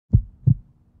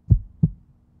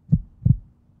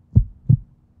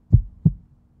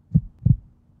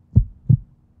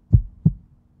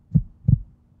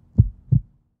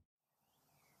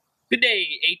Good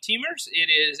day, A-Teamers. It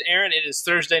is Aaron. It is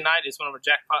Thursday night. It's one of our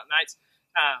jackpot nights.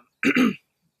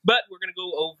 But we're going to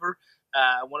go over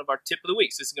one of our tip of the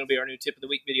weeks. This is going to be our new tip of the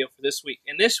week video for this week.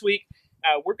 And this week,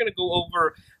 we're going to go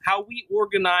over how we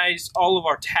organize all of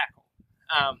our tackle.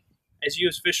 As you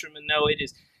as fishermen know, it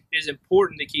is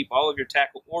important to keep all of your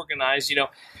tackle organized. You know,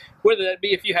 whether that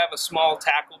be if you have a small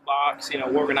tackle box, you know,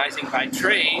 organizing by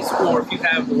trays, or if you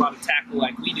have a lot of tackle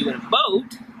like we do in a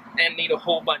boat, and need a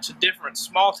whole bunch of different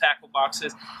small tackle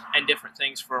boxes and different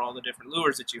things for all the different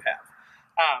lures that you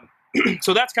have.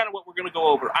 So that's kind of what we're going to go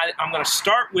over. I'm going to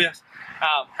start with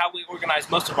how we organize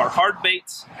most of our hard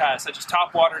baits, such as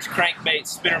topwaters, crankbaits,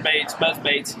 spinner baits, buzz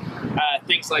baits,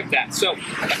 things like that. So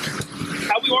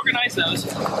how we organize those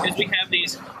is we have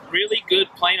these really good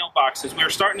Plano boxes. We're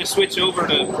starting to switch over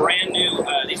to brand new,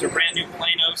 these are brand new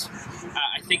Planos.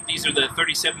 I think these are the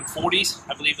 3740s,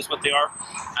 I believe is what they are.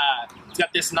 It's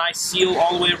got this nice seal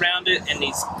all the way around it and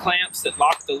these clamps that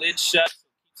lock the lid shut,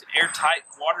 so it keeps it airtight,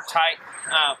 watertight.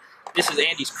 This is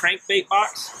Andy's crankbait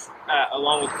box,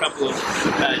 along with a couple of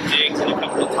jigs and a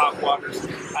couple of top waters.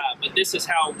 But this is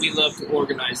how we love to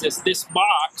organize this. This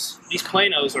box, these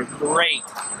Planos are great.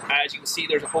 As you can see,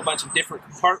 there's a whole bunch of different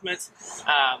compartments.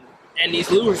 And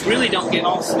these lures really don't get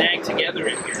all snagged together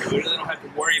in here. We really don't have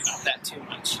to worry about that too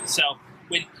much. So,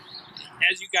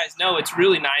 as you guys know, it's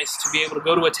really nice to be able to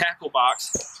go to a tackle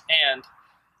box and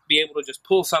be able to just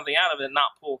pull something out of it and not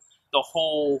pull the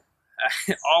whole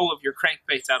all of your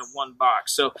crankbaits out of one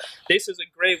box. So this is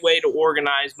a great way to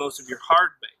organize most of your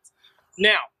hard baits.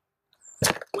 Now,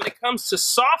 when it comes to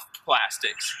soft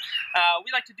plastics,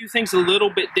 we like to do things a little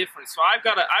bit different. So I've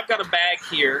got a bag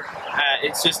here.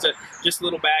 It's just a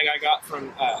little bag I got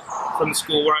from the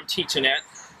school where I'm teaching at,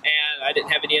 and I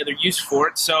didn't have any other use for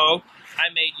it, so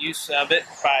I made use of it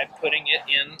by putting it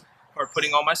in, or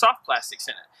putting all my soft plastics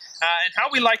in it. And how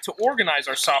we like to organize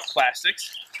our soft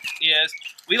plastics is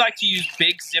we like to use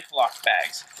big Ziploc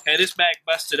bags. Okay, this bag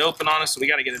busted open on us, so we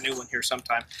got to get a new one here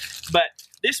sometime. But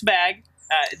this bag,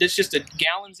 it's just a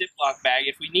gallon Ziploc bag.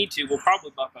 If we need to, we'll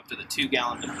probably bump up to the 2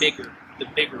 gallon, the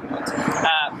bigger ones.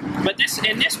 But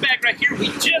in this bag right here,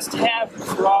 we just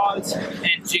have rods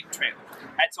and jig trailers.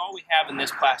 That's all we have in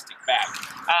this plastic bag.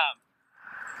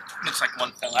 Looks like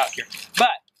one fell out here. But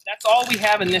that's all we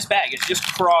have in this bag. It's just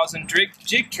craws and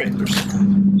jig trailers.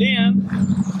 Then,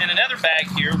 in another bag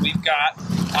here, we've got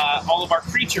all of our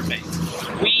creature baits.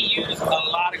 We use a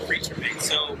lot of creature baits,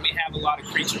 so we have a lot of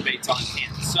creature baits on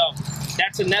hand. So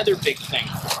that's another big thing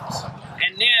for us.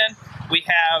 And then we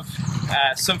have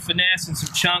some finesse and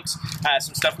some chunks,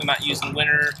 some stuff we might use in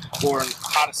winter or in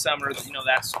hot of summer, you know,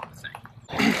 that sort of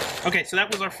thing. Okay, so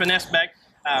that was our finesse bag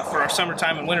for our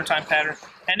summertime and wintertime pattern.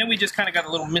 And then we just kind of got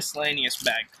a little miscellaneous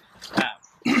bag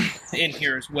in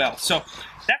here as well. So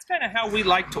that's kind of how we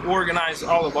like to organize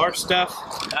all of our stuff.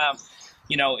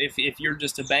 You know, if you're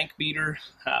just a bank beater,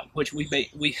 which we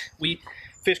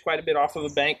fish quite a bit off of a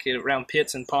bank around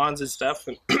pits and ponds and stuff,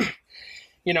 and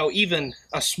you know, even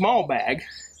a small bag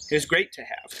is great to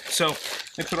have. So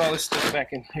let me put all this stuff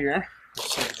back in here.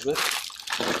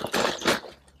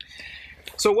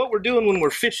 So what we're doing when we're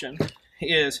fishing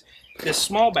is this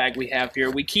small bag we have here,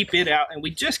 we keep it out and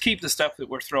we just keep the stuff that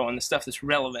we're throwing, the stuff that's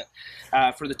relevant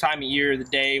for the time of year, the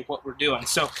day, what we're doing.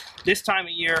 So this time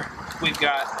of year, we've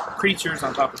got creatures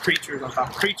on top of creatures on top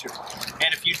of creatures,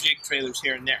 and a few jig trailers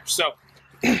here and there. So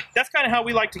that's kind of how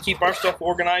we like to keep our stuff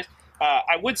organized.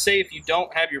 I would say if you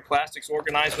don't have your plastics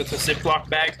organized with the Ziploc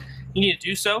bags, you need to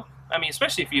do so. I mean,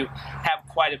 especially if you have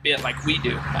quite a bit like we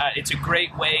do. It's a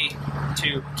great way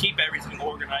to keep everything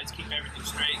organized, keep everything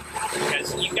straight,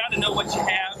 because you got to know what you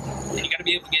have, and you got to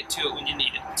be able to get to it when you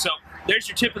need it. So there's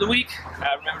your tip of the week.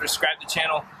 Remember to subscribe to the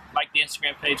channel, like the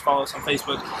Instagram page, follow us on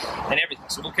Facebook, and everything.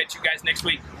 So we'll catch you guys next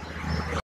week.